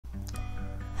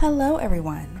Hello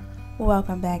everyone,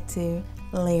 welcome back to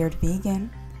Layered Vegan.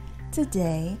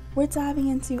 Today we're diving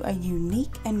into a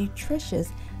unique and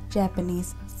nutritious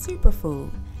Japanese superfood,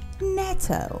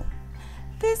 natto.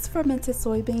 This fermented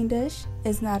soybean dish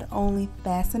is not only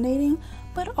fascinating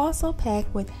but also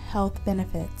packed with health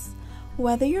benefits.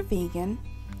 Whether you're vegan,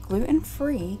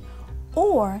 gluten-free,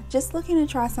 or just looking to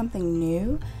try something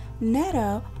new,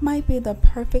 natto might be the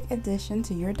perfect addition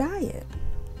to your diet.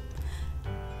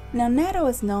 Now, natto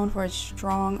is known for its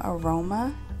strong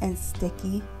aroma and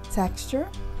sticky texture.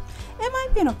 It might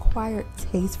be an acquired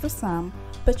taste for some,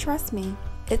 but trust me,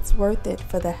 it's worth it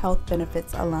for the health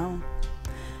benefits alone.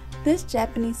 This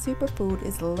Japanese superfood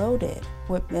is loaded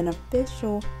with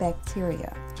beneficial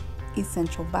bacteria,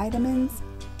 essential vitamins,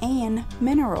 and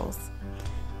minerals.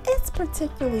 It's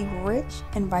particularly rich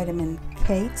in vitamin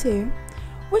K2,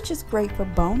 which is great for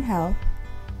bone health,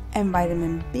 and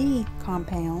vitamin B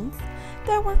compounds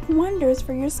that work wonders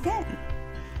for your skin.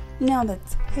 Now, the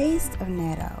taste of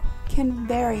natto can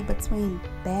vary between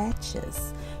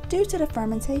batches due to the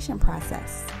fermentation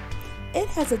process. It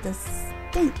has a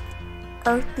distinct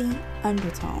earthy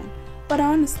undertone, but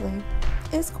honestly,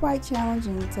 it's quite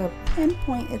challenging to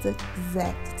pinpoint its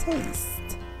exact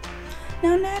taste.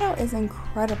 Now, natto is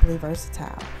incredibly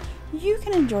versatile. You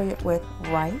can enjoy it with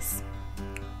rice,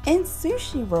 in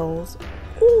sushi rolls,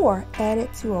 or add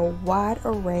it to a wide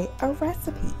array of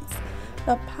recipes.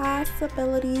 The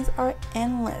possibilities are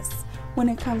endless when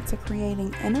it comes to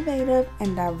creating innovative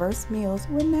and diverse meals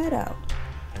with natto.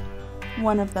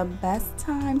 One of the best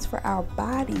times for our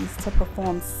bodies to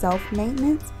perform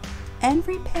self-maintenance and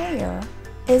repair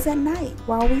is at night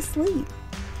while we sleep.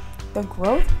 The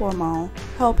growth hormone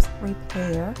helps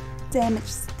repair damaged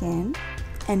skin,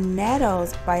 and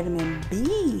natto's vitamin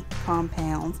B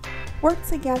compounds work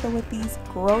together with these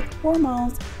growth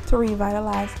hormones to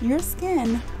revitalize your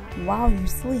skin while you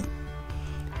sleep.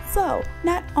 So,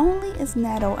 not only is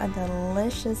natto a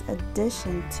delicious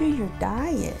addition to your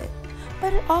diet,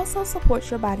 but it also supports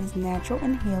your body's natural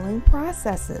and healing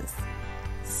processes.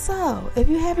 So, if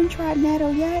you haven't tried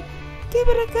natto yet, give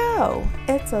it a go.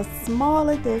 It's a small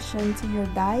addition to your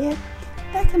diet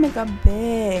that can make a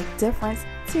big difference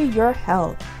to your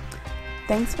health.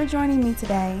 Thanks for joining me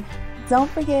today. Don't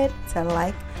forget to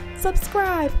like,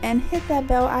 subscribe, and hit that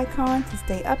bell icon to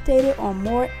stay updated on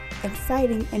more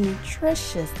exciting and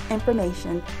nutritious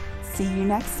information. See you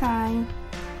next time.